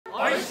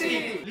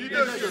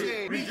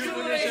Leadership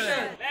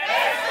Rejuvenation.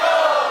 Let's go!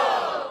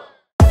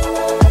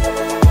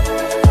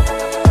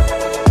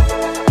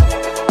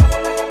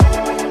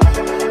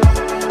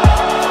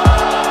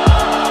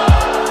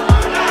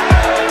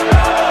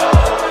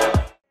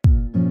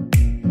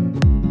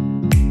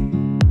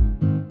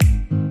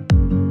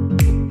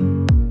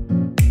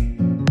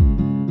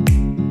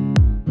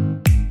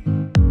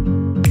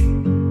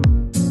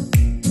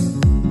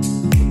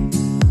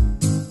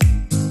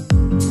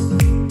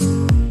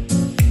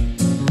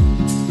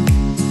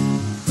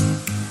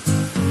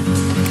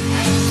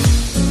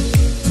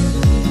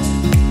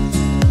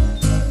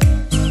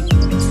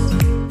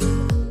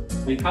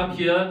 We come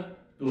here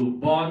to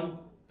bond,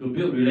 to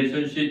build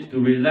relationship, to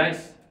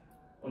relax,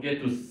 okay,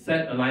 to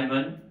set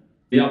alignment.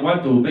 We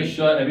want to make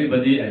sure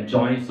everybody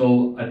enjoys,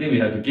 so I think we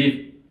have to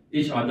give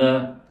each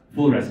other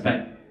full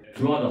respect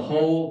throughout the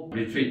whole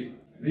retreat.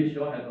 Wish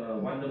you all have a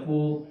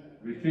wonderful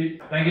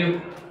retreat. Thank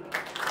you.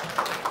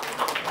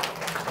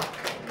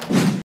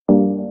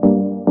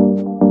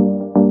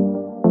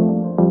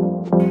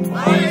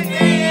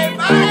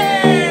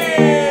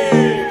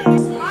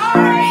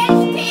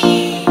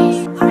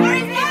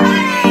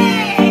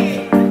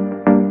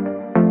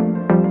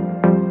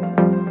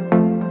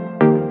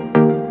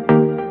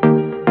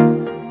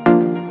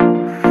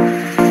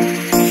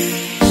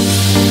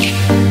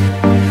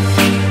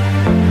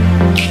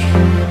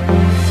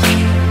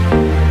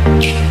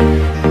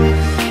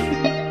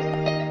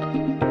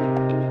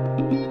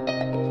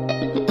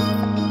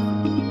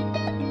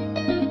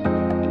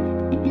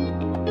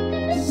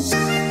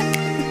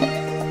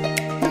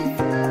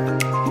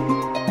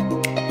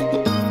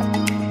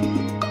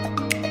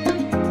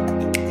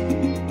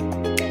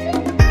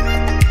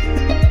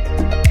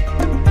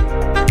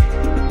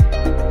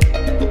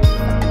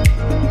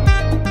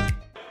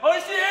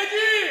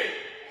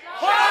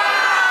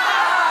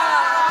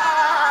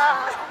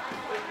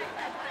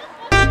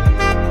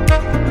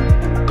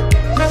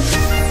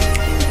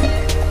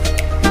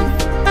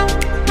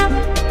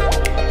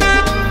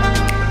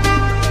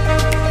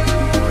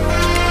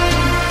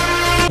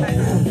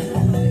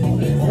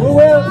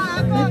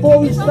 Before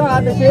we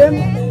start the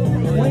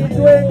game, we're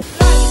doing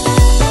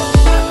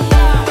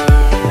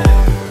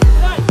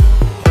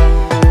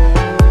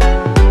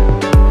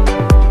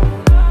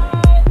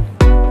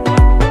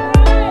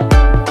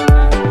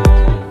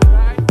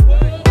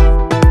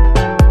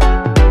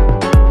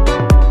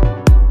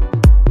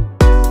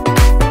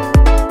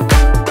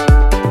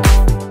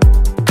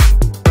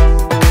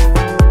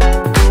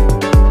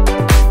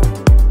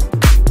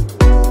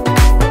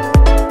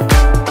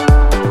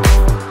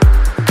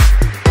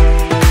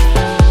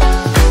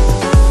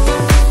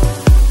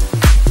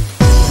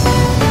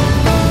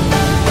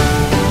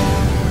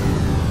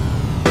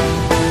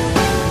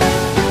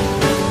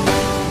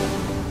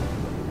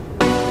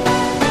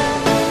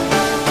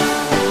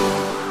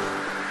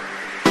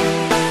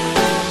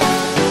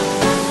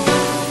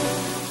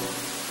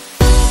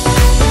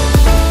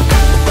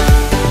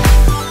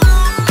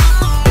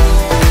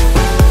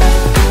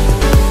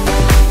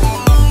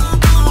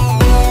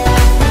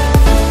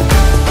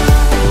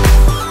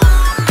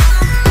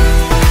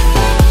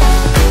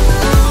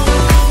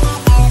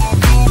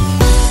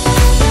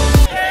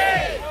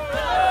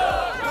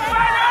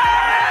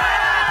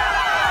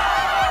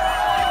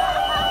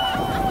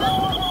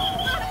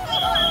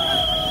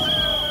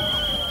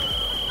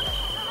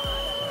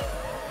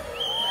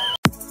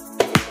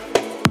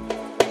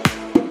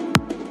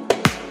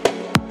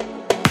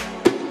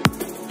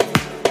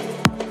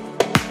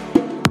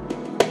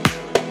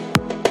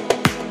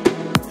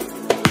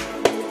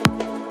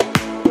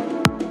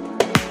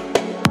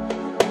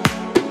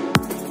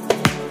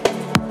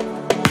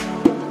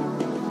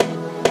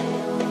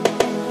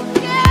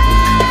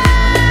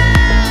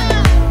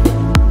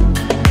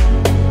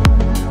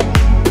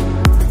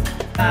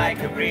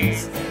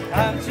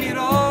come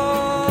zero,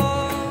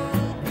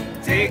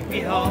 take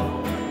me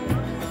home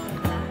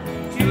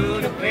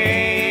to the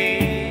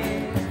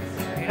place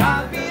that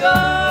I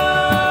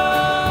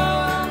belong,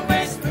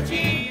 West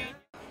Virginia.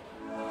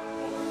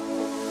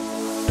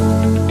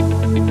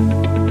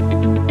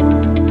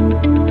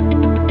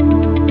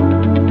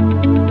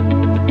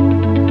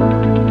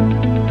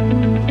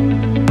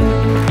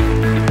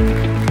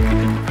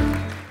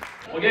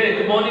 Okay,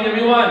 good morning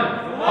everyone.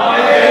 Good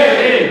morning.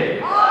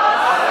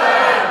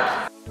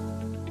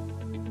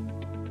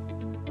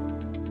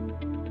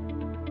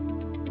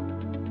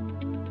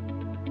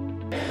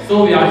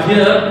 So we are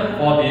here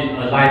for the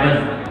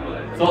alignment.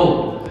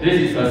 So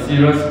this is a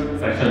serious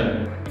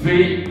session,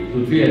 3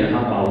 to 3.5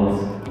 hours.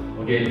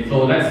 Okay,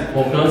 so let's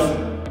focus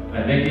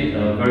and make it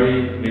a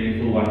very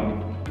meaningful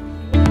one.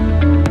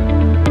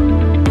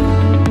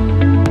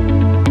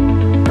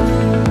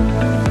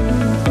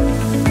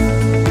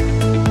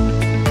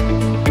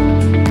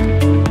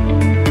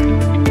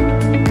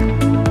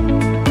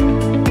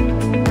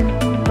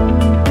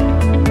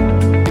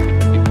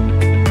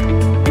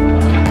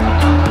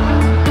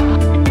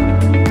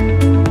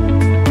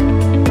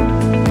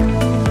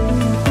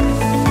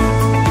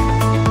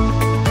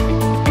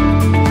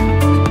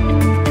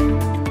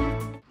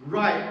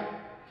 Right.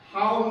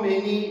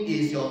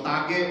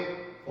 target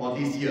for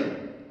this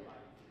year.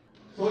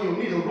 So you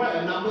need to write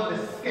a number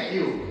that scares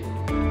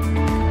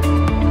you.